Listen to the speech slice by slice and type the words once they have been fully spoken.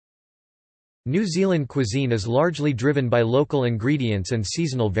New Zealand cuisine is largely driven by local ingredients and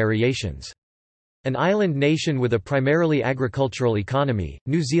seasonal variations. An island nation with a primarily agricultural economy,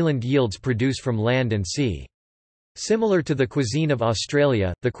 New Zealand yields produce from land and sea. Similar to the cuisine of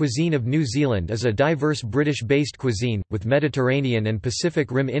Australia, the cuisine of New Zealand is a diverse British-based cuisine, with Mediterranean and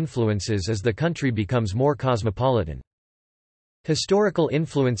Pacific Rim influences as the country becomes more cosmopolitan. Historical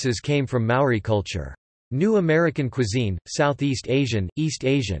influences came from Maori culture. New American cuisine, Southeast Asian, East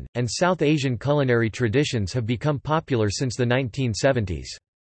Asian, and South Asian culinary traditions have become popular since the 1970s.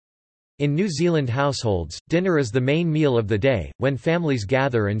 In New Zealand households, dinner is the main meal of the day, when families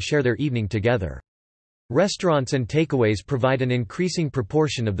gather and share their evening together. Restaurants and takeaways provide an increasing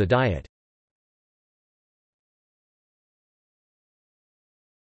proportion of the diet.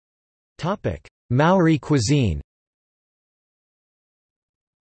 Maori cuisine.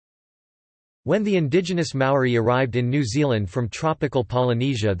 When the indigenous Maori arrived in New Zealand from tropical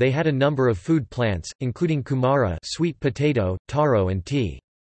Polynesia, they had a number of food plants, including kumara, sweet potato, taro and tea.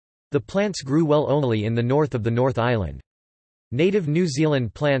 The plants grew well only in the north of the North Island. Native New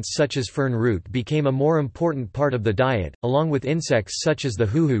Zealand plants such as fern root became a more important part of the diet, along with insects such as the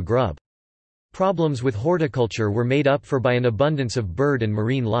huhu grub. Problems with horticulture were made up for by an abundance of bird and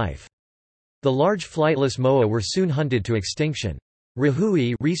marine life. The large flightless moa were soon hunted to extinction.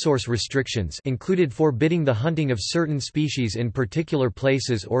 Rahui resource restrictions included forbidding the hunting of certain species in particular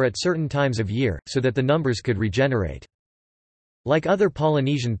places or at certain times of year, so that the numbers could regenerate. Like other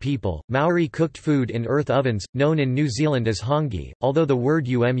Polynesian people, Maori cooked food in earth ovens, known in New Zealand as hongi, although the word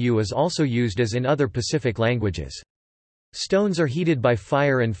umu is also used as in other Pacific languages. Stones are heated by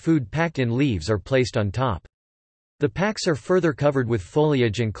fire and food packed in leaves are placed on top. The packs are further covered with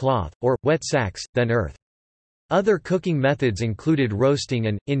foliage and cloth, or, wet sacks, then earth. Other cooking methods included roasting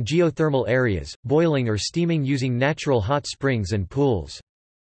and, in geothermal areas, boiling or steaming using natural hot springs and pools.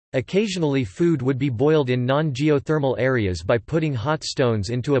 Occasionally food would be boiled in non-geothermal areas by putting hot stones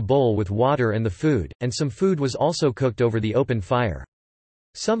into a bowl with water and the food, and some food was also cooked over the open fire.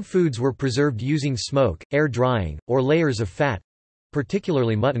 Some foods were preserved using smoke, air drying, or layers of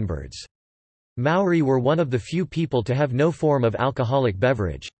fat—particularly muttonbirds. Maori were one of the few people to have no form of alcoholic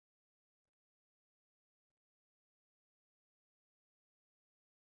beverage.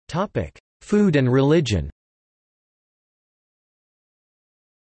 Food and religion.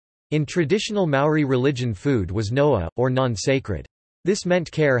 In traditional Maori religion, food was noa, or non-sacred. This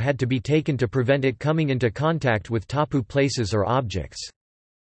meant care had to be taken to prevent it coming into contact with tapu places or objects.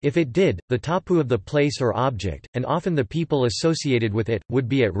 If it did, the tapu of the place or object, and often the people associated with it, would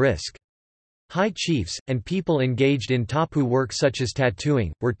be at risk. High chiefs, and people engaged in tapu work such as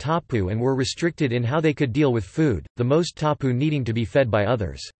tattooing, were tapu and were restricted in how they could deal with food, the most tapu needing to be fed by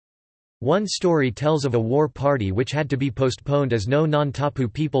others. One story tells of a war party which had to be postponed as no non-tapu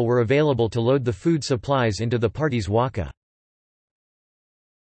people were available to load the food supplies into the party's waka.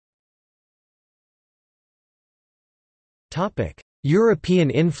 European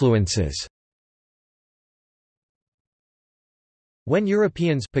influences. When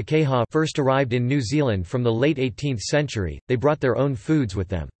Europeans first arrived in New Zealand from the late 18th century, they brought their own foods with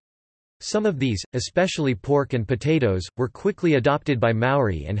them. Some of these, especially pork and potatoes, were quickly adopted by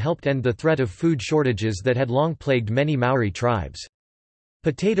Maori and helped end the threat of food shortages that had long plagued many Maori tribes.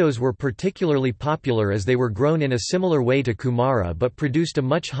 Potatoes were particularly popular as they were grown in a similar way to kumara but produced a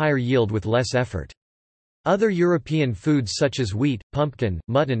much higher yield with less effort. Other European foods such as wheat, pumpkin,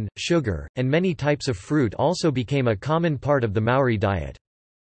 mutton, sugar, and many types of fruit also became a common part of the Maori diet.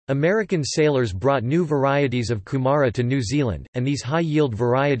 American sailors brought new varieties of kumara to New Zealand, and these high-yield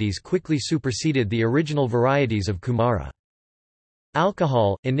varieties quickly superseded the original varieties of kumara.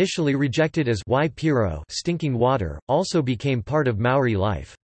 Alcohol, initially rejected as waipiro, stinking water, also became part of Maori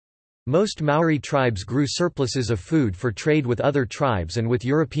life. Most Maori tribes grew surpluses of food for trade with other tribes and with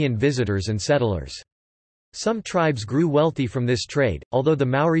European visitors and settlers. Some tribes grew wealthy from this trade, although the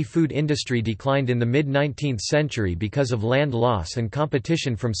Maori food industry declined in the mid-19th century because of land loss and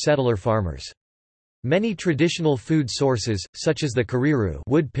competition from settler farmers. Many traditional food sources, such as the kariru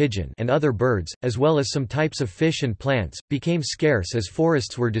wood pigeon and other birds, as well as some types of fish and plants, became scarce as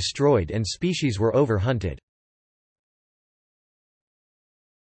forests were destroyed and species were over-hunted.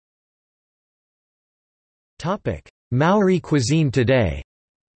 Maori cuisine today.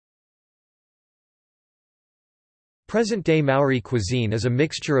 Present-day Maori cuisine is a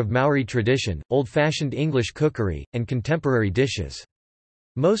mixture of Maori tradition, old-fashioned English cookery, and contemporary dishes.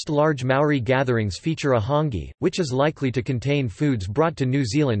 Most large Maori gatherings feature a hongi, which is likely to contain foods brought to New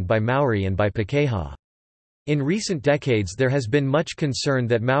Zealand by Maori and by Pakeha. In recent decades there has been much concern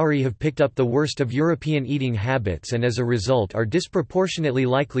that Maori have picked up the worst of European eating habits and as a result are disproportionately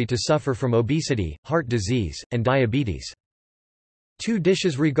likely to suffer from obesity, heart disease, and diabetes. Two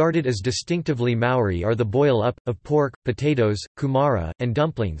dishes regarded as distinctively Maori are the boil-up, of pork, potatoes, kumara, and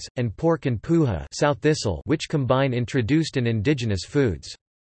dumplings, and pork and puha south thistle, which combine introduced and indigenous foods.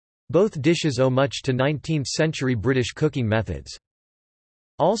 Both dishes owe much to 19th-century British cooking methods.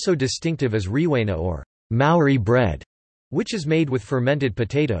 Also distinctive is riwena or Maori bread, which is made with fermented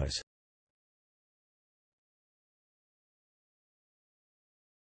potatoes.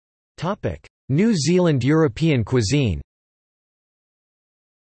 New Zealand European cuisine.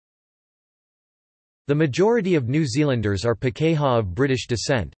 The majority of New Zealanders are Pākehā of British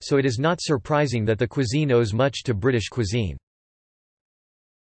descent, so it is not surprising that the cuisine owes much to British cuisine.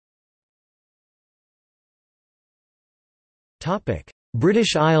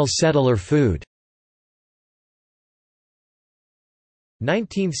 British Isles settler food.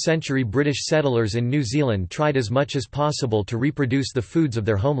 19th-century British settlers in New Zealand tried as much as possible to reproduce the foods of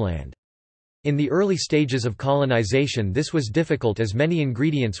their homeland. In the early stages of colonisation this was difficult as many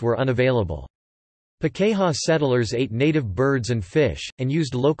ingredients were unavailable. Pākehā settlers ate native birds and fish, and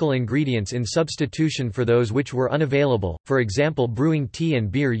used local ingredients in substitution for those which were unavailable, for example brewing tea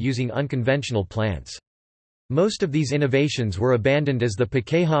and beer using unconventional plants. Most of these innovations were abandoned as the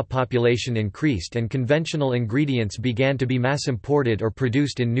Pākehā population increased and conventional ingredients began to be mass-imported or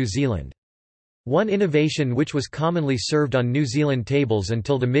produced in New Zealand. One innovation which was commonly served on New Zealand tables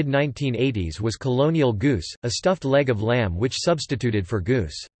until the mid-1980s was colonial goose, a stuffed leg of lamb which substituted for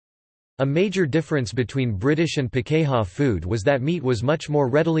goose. A major difference between British and Pākehā food was that meat was much more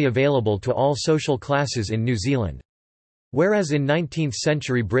readily available to all social classes in New Zealand. Whereas in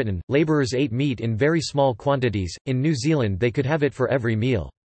 19th-century Britain, labourers ate meat in very small quantities, in New Zealand they could have it for every meal.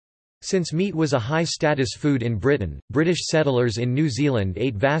 Since meat was a high-status food in Britain, British settlers in New Zealand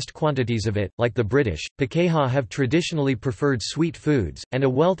ate vast quantities of it. Like the British, Pākehā have traditionally preferred sweet foods, and a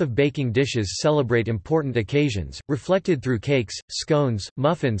wealth of baking dishes celebrate important occasions, reflected through cakes, scones,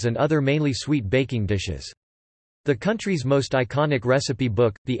 muffins and other mainly sweet baking dishes. The country's most iconic recipe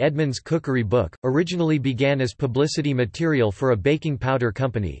book, the Edmonds Cookery Book, originally began as publicity material for a baking powder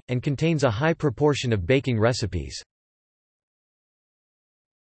company, and contains a high proportion of baking recipes.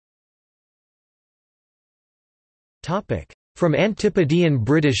 From Antipodean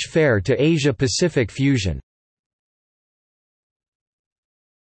British fare to Asia-Pacific fusion.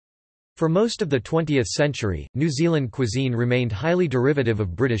 For most of the 20th century, New Zealand cuisine remained highly derivative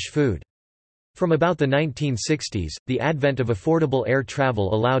of British food. From about the 1960s, the advent of affordable air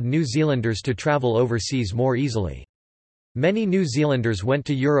travel allowed New Zealanders to travel overseas more easily. Many New Zealanders went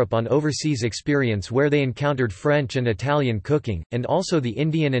to Europe on overseas experience where they encountered French and Italian cooking, and also the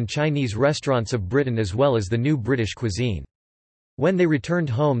Indian and Chinese restaurants of Britain as well as the new British cuisine. When they returned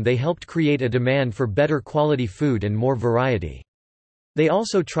home they helped create a demand for better quality food and more variety. They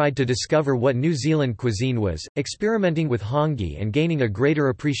also tried to discover what New Zealand cuisine was, experimenting with hongi and gaining a greater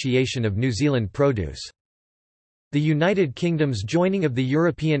appreciation of New Zealand produce. The United Kingdom's joining of the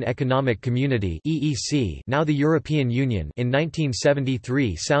European Economic Community (EEC), now the European Union, in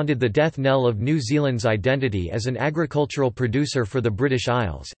 1973 sounded the death knell of New Zealand's identity as an agricultural producer for the British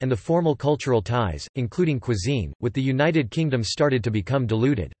Isles, and the formal cultural ties, including cuisine, with the United Kingdom started to become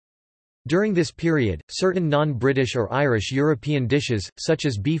diluted. During this period, certain non-British or Irish European dishes, such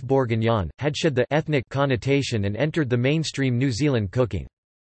as beef bourguignon, had shed the ethnic connotation and entered the mainstream New Zealand cooking.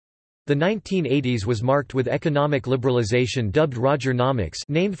 The 1980s was marked with economic liberalisation dubbed Rogernomics,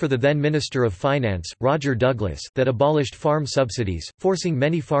 named for the then Minister of Finance, Roger Douglas, that abolished farm subsidies, forcing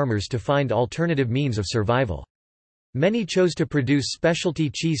many farmers to find alternative means of survival. Many chose to produce specialty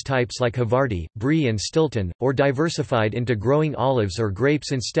cheese types like Havarti, Brie and Stilton, or diversified into growing olives or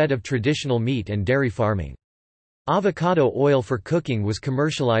grapes instead of traditional meat and dairy farming. Avocado oil for cooking was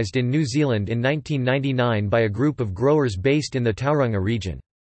commercialised in New Zealand in 1999 by a group of growers based in the Tauranga region.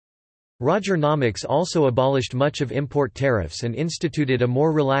 Rogernomics also abolished much of import tariffs and instituted a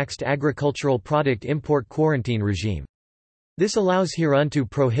more relaxed agricultural product import quarantine regime. This allows hereunto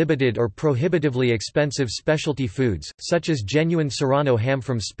prohibited or prohibitively expensive specialty foods, such as genuine Serrano ham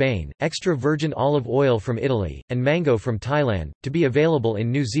from Spain, extra virgin olive oil from Italy, and mango from Thailand, to be available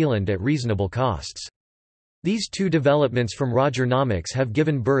in New Zealand at reasonable costs. These two developments from Rogernomics have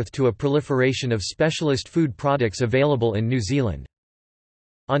given birth to a proliferation of specialist food products available in New Zealand.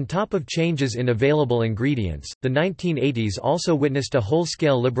 On top of changes in available ingredients, the 1980s also witnessed a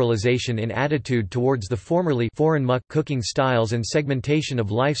whole-scale liberalization in attitude towards the formerly foreign muck cooking styles and segmentation of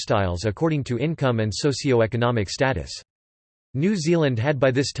lifestyles according to income and socio-economic status. New Zealand had by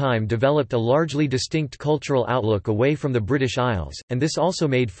this time developed a largely distinct cultural outlook away from the British Isles, and this also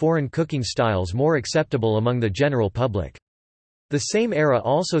made foreign cooking styles more acceptable among the general public. The same era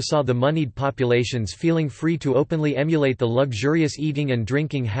also saw the moneyed populations feeling free to openly emulate the luxurious eating and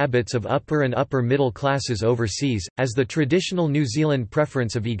drinking habits of upper and upper middle classes overseas, as the traditional New Zealand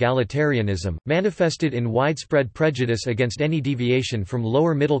preference of egalitarianism, manifested in widespread prejudice against any deviation from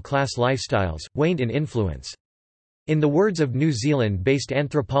lower middle class lifestyles, waned in influence. In the words of New Zealand-based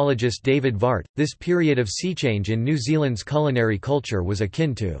anthropologist David Vart, this period of sea change in New Zealand's culinary culture was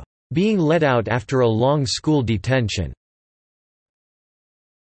akin to being let out after a long school detention.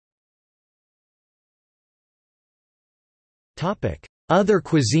 Other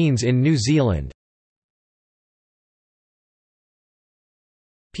cuisines in New Zealand.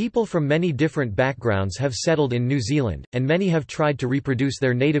 People from many different backgrounds have settled in New Zealand, and many have tried to reproduce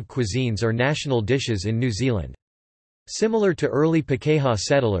their native cuisines or national dishes in New Zealand. Similar to early Pākehā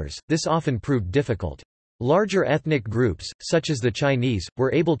settlers, this often proved difficult. Larger ethnic groups, such as the Chinese,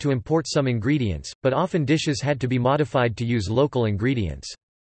 were able to import some ingredients, but often dishes had to be modified to use local ingredients.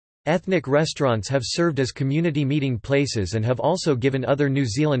 Ethnic restaurants have served as community meeting places and have also given other New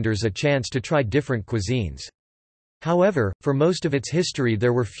Zealanders a chance to try different cuisines. However, for most of its history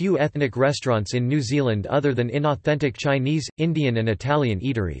there were few ethnic restaurants in New Zealand other than inauthentic Chinese, Indian and Italian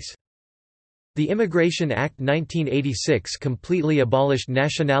eateries. The Immigration Act 1986 completely abolished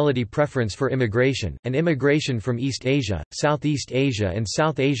nationality preference for immigration, and immigration from East Asia, Southeast Asia and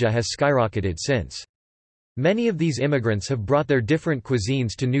South Asia has skyrocketed since. Many of these immigrants have brought their different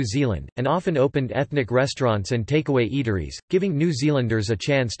cuisines to New Zealand, and often opened ethnic restaurants and takeaway eateries, giving New Zealanders a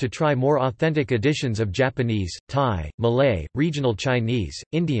chance to try more authentic editions of Japanese, Thai, Malay, regional Chinese,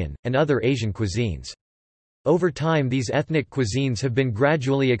 Indian, and other Asian cuisines. Over time these ethnic cuisines have been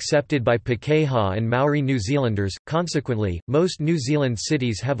gradually accepted by Pākehā and Maori New Zealanders. Consequently, most New Zealand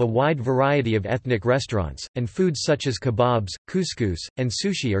cities have a wide variety of ethnic restaurants, and foods such as kebabs, couscous, and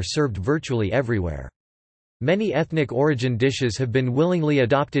sushi are served virtually everywhere. Many ethnic origin dishes have been willingly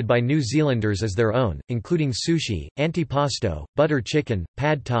adopted by New Zealanders as their own, including sushi, antipasto, butter chicken,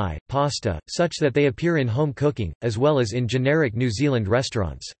 pad thai, pasta, such that they appear in home cooking, as well as in generic New Zealand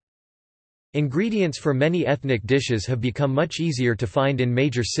restaurants. Ingredients for many ethnic dishes have become much easier to find in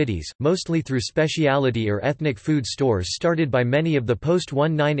major cities, mostly through specialty or ethnic food stores started by many of the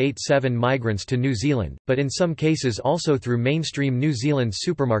post-1987 migrants to New Zealand, but in some cases also through mainstream New Zealand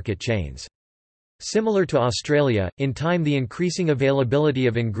supermarket chains. Similar to Australia, in time the increasing availability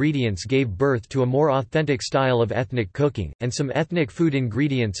of ingredients gave birth to a more authentic style of ethnic cooking, and some ethnic food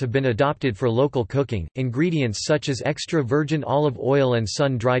ingredients have been adopted for local cooking. Ingredients such as extra virgin olive oil and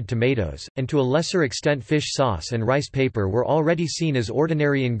sun-dried tomatoes, and to a lesser extent fish sauce and rice paper were already seen as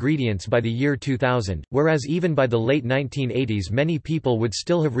ordinary ingredients by the year 2000, whereas even by the late 1980s many people would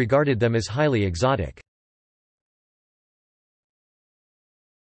still have regarded them as highly exotic.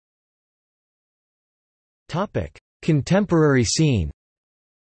 Contemporary scene.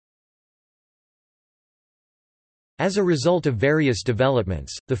 As a result of various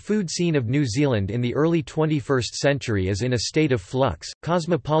developments, the food scene of New Zealand in the early 21st century is in a state of flux.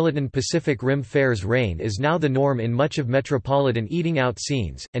 Cosmopolitan Pacific Rim fares reign is now the norm in much of metropolitan eating out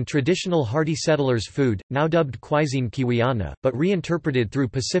scenes, and traditional hardy settlers' food, now dubbed cuisine kiwiana, but reinterpreted through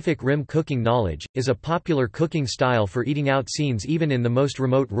Pacific Rim cooking knowledge, is a popular cooking style for eating out scenes even in the most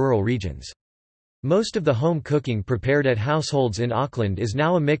remote rural regions. Most of the home cooking prepared at households in Auckland is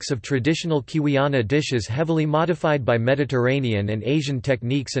now a mix of traditional Kiwiana dishes heavily modified by Mediterranean and Asian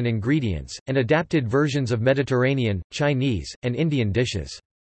techniques and ingredients, and adapted versions of Mediterranean, Chinese, and Indian dishes.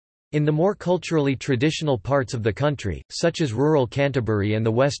 In the more culturally traditional parts of the country, such as rural Canterbury and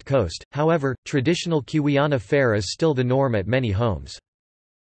the West Coast, however, traditional Kiwiana fare is still the norm at many homes.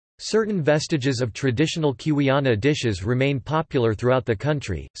 Certain vestiges of traditional Kiwiana dishes remain popular throughout the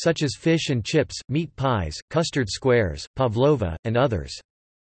country, such as fish and chips, meat pies, custard squares, pavlova, and others.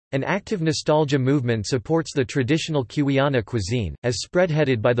 An active nostalgia movement supports the traditional Kiwiana cuisine, as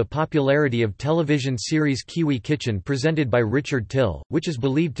spearheaded by the popularity of television series Kiwi Kitchen presented by Richard Till, which is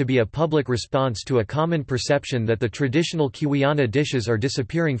believed to be a public response to a common perception that the traditional Kiwiana dishes are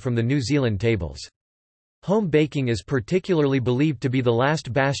disappearing from the New Zealand tables. Home baking is particularly believed to be the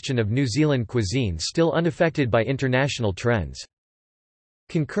last bastion of New Zealand cuisine still unaffected by international trends.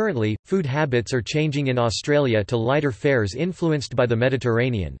 Concurrently, food habits are changing in Australia to lighter fares influenced by the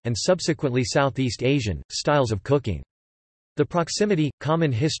Mediterranean, and subsequently Southeast Asian, styles of cooking. The proximity,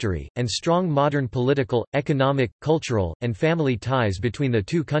 common history, and strong modern political, economic, cultural, and family ties between the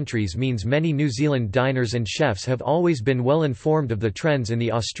two countries means many New Zealand diners and chefs have always been well informed of the trends in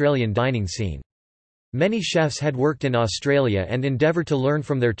the Australian dining scene. Many chefs had worked in Australia and endeavour to learn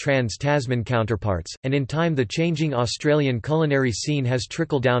from their trans-Tasman counterparts, and in time the changing Australian culinary scene has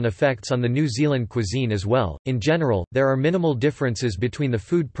trickle-down effects on the New Zealand cuisine as well. In general, there are minimal differences between the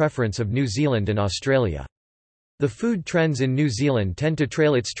food preference of New Zealand and Australia. The food trends in New Zealand tend to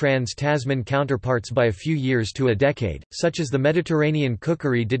trail its trans-Tasman counterparts by a few years to a decade, such as the Mediterranean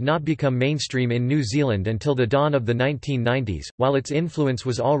cookery did not become mainstream in New Zealand until the dawn of the 1990s, while its influence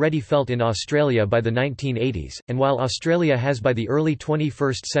was already felt in Australia by the 1980s, and while Australia has by the early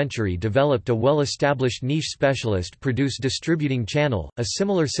 21st century developed a well-established niche specialist produce distributing channel, a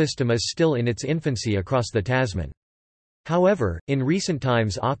similar system is still in its infancy across the Tasman. However, in recent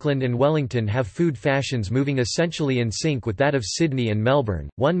times Auckland and Wellington have food fashions moving essentially in sync with that of Sydney and Melbourne.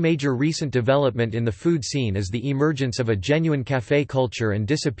 One major recent development in the food scene is the emergence of a genuine café culture and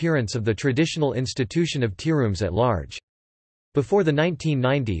disappearance of the traditional institution of tearooms at large. Before the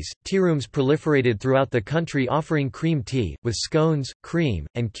 1990s, tearooms proliferated throughout the country offering cream tea, with scones, cream,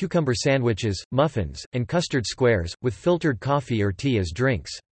 and cucumber sandwiches, muffins, and custard squares, with filtered coffee or tea as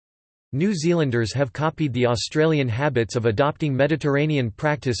drinks. New Zealanders have copied the Australian habits of adopting Mediterranean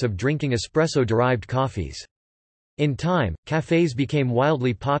practice of drinking espresso-derived coffees. In time, cafés became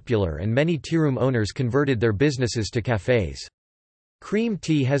wildly popular and many tearoom owners converted their businesses to cafés. Cream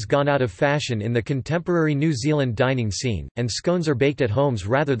tea has gone out of fashion in the contemporary New Zealand dining scene, and scones are baked at homes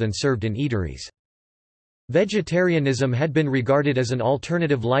rather than served in eateries. Vegetarianism had been regarded as an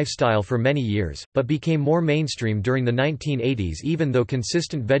alternative lifestyle for many years, but became more mainstream during the 1980s even though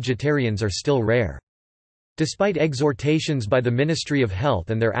consistent vegetarians are still rare. Despite exhortations by the Ministry of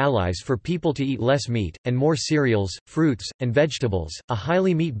Health and their allies for people to eat less meat, and more cereals, fruits, and vegetables, a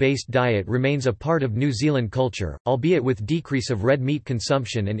highly meat-based diet remains a part of New Zealand culture, albeit with decrease of red meat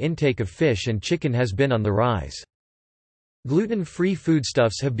consumption and intake of fish and chicken has been on the rise. Gluten-free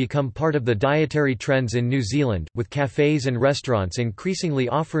foodstuffs have become part of the dietary trends in New Zealand, with cafes and restaurants increasingly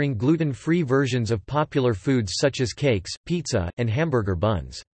offering gluten-free versions of popular foods such as cakes, pizza, and hamburger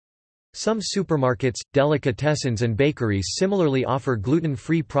buns. Some supermarkets, delicatessens and bakeries similarly offer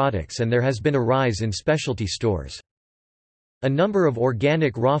gluten-free products and there has been a rise in specialty stores. A number of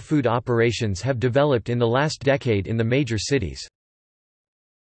organic raw food operations have developed in the last decade in the major cities.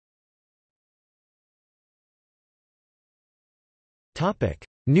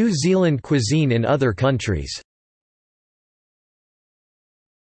 New Zealand cuisine in other countries.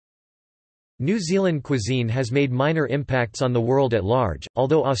 New Zealand cuisine has made minor impacts on the world at large,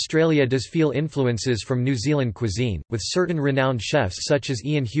 although Australia does feel influences from New Zealand cuisine, with certain renowned chefs such as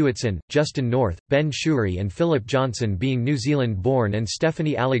Ian Hewitson, Justin North, Ben Shewry and Philip Johnson being New Zealand-born and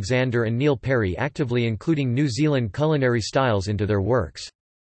Stephanie Alexander and Neil Perry actively including New Zealand culinary styles into their works.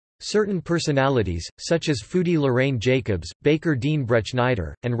 Certain personalities, such as foodie Lorraine Jacobs, baker Dean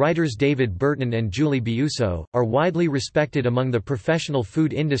Brechneider, and writers David Burton and Julie Biuso, are widely respected among the professional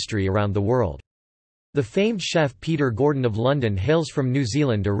food industry around the world. The famed chef Peter Gordon of London hails from New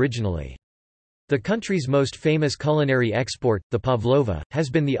Zealand originally. The country's most famous culinary export, the pavlova,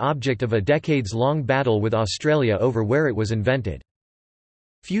 has been the object of a decades-long battle with Australia over where it was invented.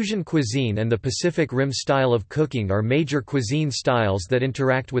 Fusion cuisine and the Pacific Rim style of cooking are major cuisine styles that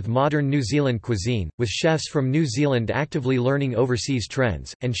interact with modern New Zealand cuisine, with chefs from New Zealand actively learning overseas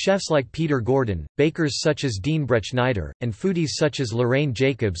trends, and chefs like Peter Gordon, bakers such as Dean Brechneider, and foodies such as Lorraine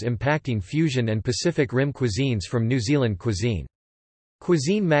Jacobs impacting fusion and Pacific Rim cuisines from New Zealand cuisine.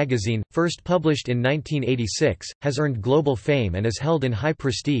 Cuisine magazine, first published in 1986, has earned global fame and is held in high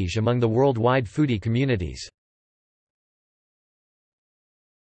prestige among the worldwide foodie communities.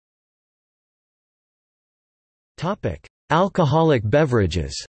 Alcoholic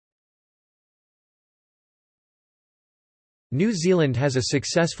beverages. New Zealand has a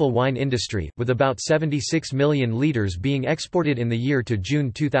successful wine industry, with about 76 million litres being exported in the year to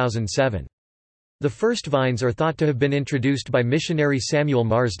June 2007. The first vines are thought to have been introduced by missionary Samuel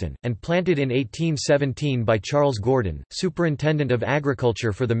Marsden, and planted in 1817 by Charles Gordon, Superintendent of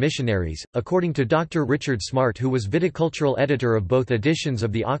Agriculture for the missionaries, according to Dr. Richard Smart, who was viticultural editor of both editions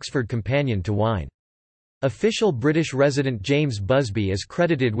of the Oxford Companion to Wine. Official British resident James Busby is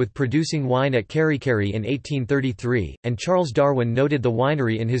credited with producing wine at Kerikeri in 1833, and Charles Darwin noted the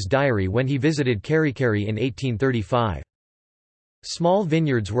winery in his diary when he visited Kerikeri in 1835. Small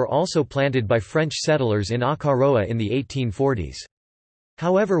vineyards were also planted by French settlers in Akaroa in the 1840s.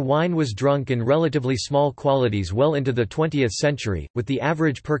 However, wine was drunk in relatively small quantities well into the 20th century, with the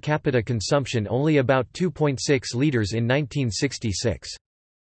average per capita consumption only about 2.6 litres in 1966.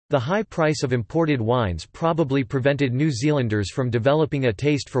 The high price of imported wines probably prevented New Zealanders from developing a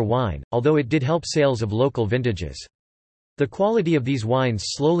taste for wine, although it did help sales of local vintages. The quality of these wines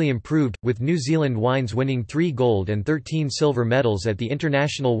slowly improved, with New Zealand wines winning 3 gold and 13 silver medals at the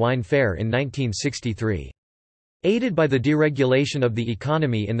International Wine Fair in 1963. Aided by the deregulation of the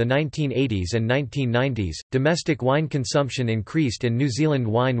economy in the 1980s and 1990s, domestic wine consumption increased and New Zealand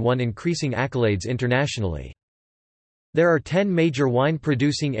wine won increasing accolades internationally. There are 10 major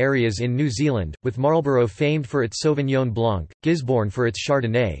wine-producing areas in New Zealand, with Marlborough famed for its Sauvignon Blanc, Gisborne for its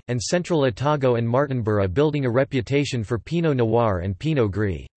Chardonnay, and Central Otago and Martinborough building a reputation for Pinot Noir and Pinot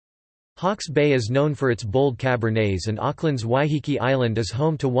Gris. Hawke's Bay is known for its bold Cabernets, and Auckland's Waiheke Island is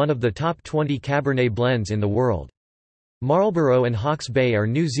home to one of the top 20 Cabernet blends in the world. Marlborough and Hawke's Bay are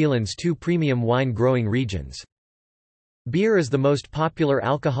New Zealand's 2 premium wine growing regions. Beer is the most popular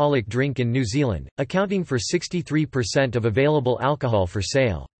alcoholic drink in New Zealand, accounting for 63% of available alcohol for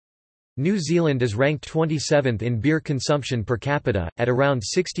sale. New Zealand is ranked 27th in beer consumption per capita, at around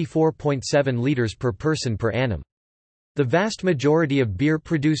 64.7 litres per person per annum. The vast majority of beer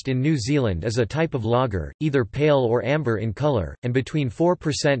produced in New Zealand is a type of lager, either pale or amber in colour, and between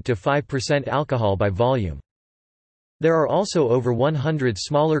 4% to 5% alcohol by volume. There are also over 100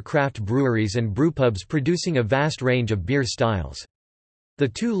 smaller craft breweries and brewpubs producing a vast range of beer styles. The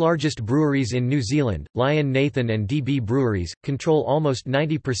 2 largest breweries in New Zealand, Lion Nathan and DB Breweries, control almost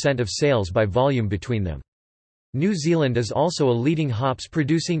 90% of sales by volume between them. New Zealand is also a leading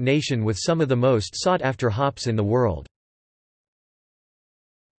hops-producing nation with some of the most sought-after hops in the world.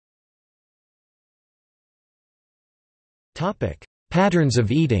 Patterns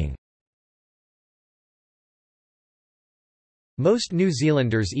of eating. Most New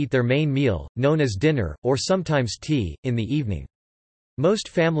Zealanders eat their main meal, known as dinner, or sometimes tea, in the evening. Most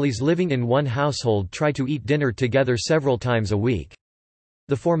families living in one household try to eat dinner together several times a week.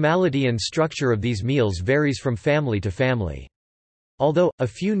 The formality and structure of these meals varies from family to family. Although, a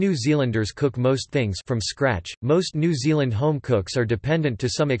few New Zealanders cook most things from scratch, most New Zealand home cooks are dependent to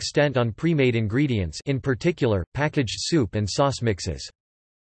some extent on pre-made ingredients, in particular, packaged soup and sauce mixes.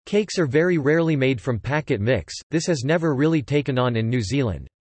 Cakes are very rarely made from packet mix. This has never really taken on in New Zealand.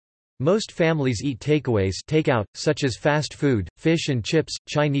 Most families eat takeaways takeout, such as fast food, fish and chips,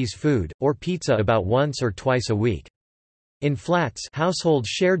 Chinese food, or pizza about once or twice a week. In flats, households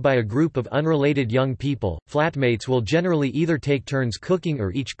shared by a group of unrelated young people, flatmates will generally either take turns cooking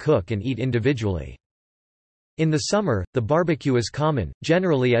or each cook and eat individually. In the summer, the barbecue is common,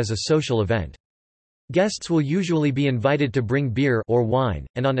 generally as a social event. Guests will usually be invited to bring beer or wine,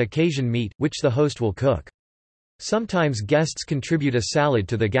 and on occasion meat, which the host will cook. Sometimes guests contribute a salad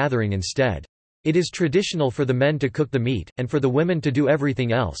to the gathering instead. It is traditional for the men to cook the meat, and for the women to do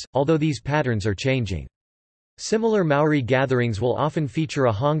everything else, although these patterns are changing. Similar Maori gatherings will often feature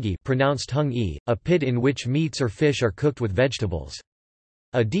a hongi, pronounced hung-e, a pit in which meats or fish are cooked with vegetables.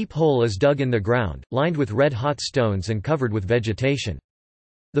 A deep hole is dug in the ground, lined with red-hot stones and covered with vegetation.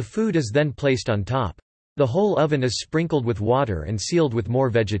 The food is then placed on top. The whole oven is sprinkled with water and sealed with more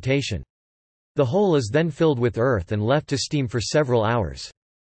vegetation. The hole is then filled with earth and left to steam for several hours.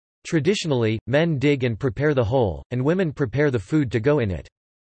 Traditionally, men dig and prepare the hole, and women prepare the food to go in it.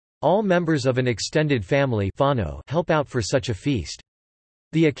 All members of an extended family help out for such a feast.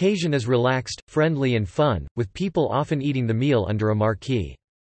 The occasion is relaxed, friendly and fun, with people often eating the meal under a marquee.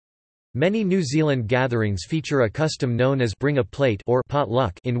 Many New Zealand gatherings feature a custom known as bring a plate or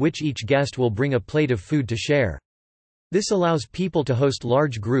potluck, in which each guest will bring a plate of food to share. This allows people to host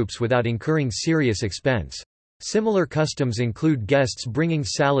large groups without incurring serious expense. Similar customs include guests bringing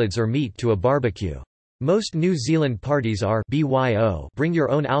salads or meat to a barbecue. Most New Zealand parties are bring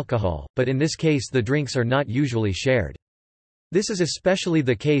your own alcohol, but in this case the drinks are not usually shared. This is especially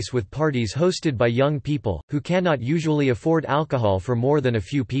the case with parties hosted by young people, who cannot usually afford alcohol for more than a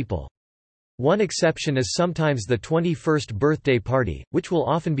few people. One exception is sometimes the 21st birthday party, which will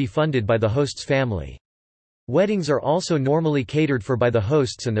often be funded by the host's family. Weddings are also normally catered for by the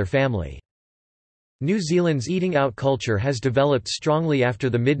hosts and their family. New Zealand's eating-out culture has developed strongly after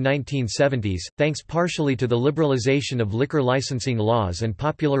the mid-1970s, thanks partially to the liberalisation of liquor licensing laws and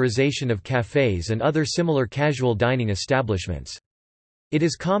popularisation of cafés and other similar casual dining establishments. It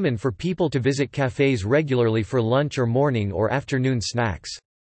is common for people to visit cafés regularly for lunch or morning or afternoon snacks.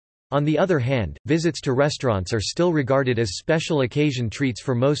 On the other hand, visits to restaurants are still regarded as special occasion treats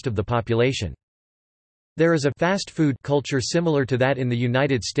for most of the population. There is a fast food culture similar to that in the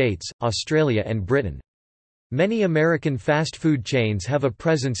United States, Australia and Britain. Many American fast food chains have a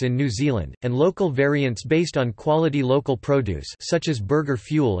presence in New Zealand, and local variants based on quality local produce such as Burger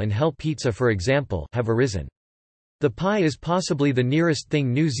Fuel and Hell Pizza for example have arisen. The pie is possibly the nearest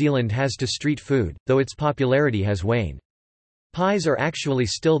thing New Zealand has to street food, though its popularity has waned. Pies are actually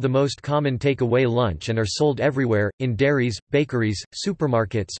still the most common take-away lunch and are sold everywhere, in dairies, bakeries,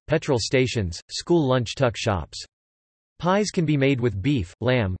 supermarkets, petrol stations, school lunch tuck shops. Pies can be made with beef,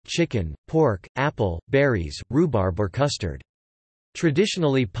 lamb, chicken, pork, apple, berries, rhubarb or custard.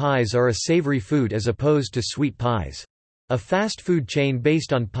 Traditionally, pies are a savory food as opposed to sweet pies. A fast food chain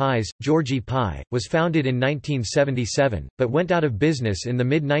based on pies, Georgie Pie, was founded in 1977, but went out of business in the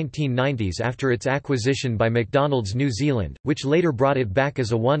mid-1990s after its acquisition by McDonald's New Zealand, which later brought it back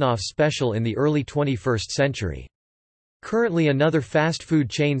as a one-off special in the early 21st century. Currently another fast food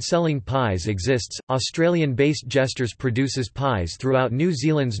chain selling pies exists. Australian-based Jesters produces pies throughout New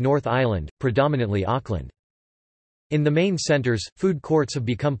Zealand's North Island, predominantly Auckland. In the main centres, food courts have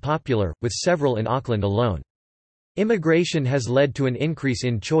become popular, with several in Auckland alone. Immigration has led to an increase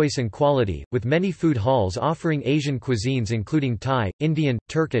in choice and quality, with many food halls offering Asian cuisines including Thai, Indian,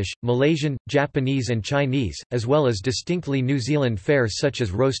 Turkish, Malaysian, Japanese and Chinese, as well as distinctly New Zealand fare such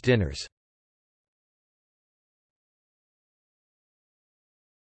as roast dinners.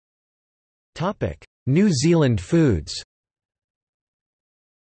 New Zealand foods.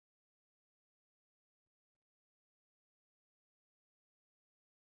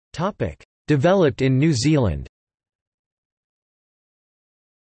 Developed in New Zealand.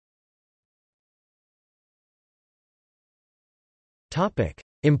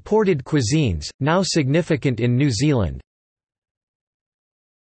 Imported cuisines, now significant in New Zealand.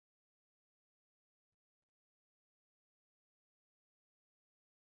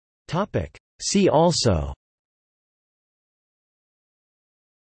 See also: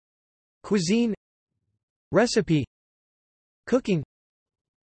 Cuisine, Recipe, Cooking,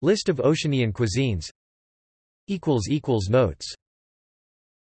 List of Oceanian cuisines. Notes